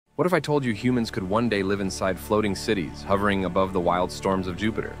What if I told you humans could one day live inside floating cities, hovering above the wild storms of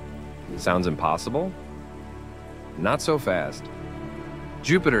Jupiter? Sounds impossible? Not so fast.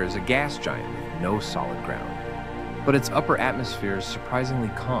 Jupiter is a gas giant with no solid ground, but its upper atmosphere is surprisingly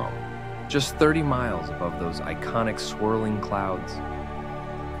calm, just 30 miles above those iconic swirling clouds.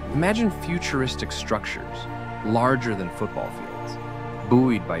 Imagine futuristic structures, larger than football fields,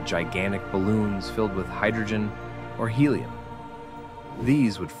 buoyed by gigantic balloons filled with hydrogen or helium.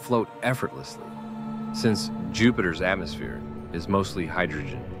 These would float effortlessly, since Jupiter's atmosphere is mostly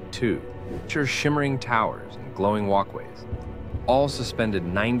hydrogen, too. Picture shimmering towers and glowing walkways, all suspended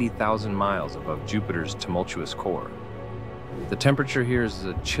 90,000 miles above Jupiter's tumultuous core. The temperature here is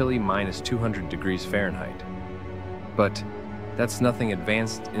a chilly -200 degrees Fahrenheit. But that's nothing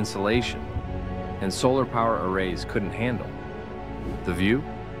advanced insulation and solar power arrays couldn't handle. The view?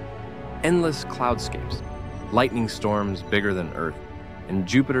 Endless cloudscapes, lightning storms bigger than Earth, and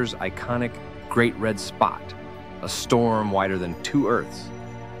Jupiter's iconic Great Red Spot, a storm wider than 2 Earths.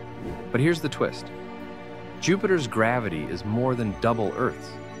 But here's the twist. Jupiter's gravity is more than double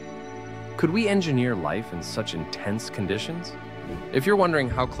Earth's. Could we engineer life in such intense conditions? If you're wondering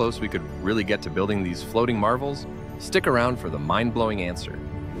how close we could really get to building these floating marvels, stick around for the mind-blowing answer.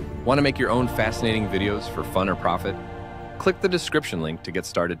 Want to make your own fascinating videos for fun or profit? Click the description link to get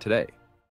started today.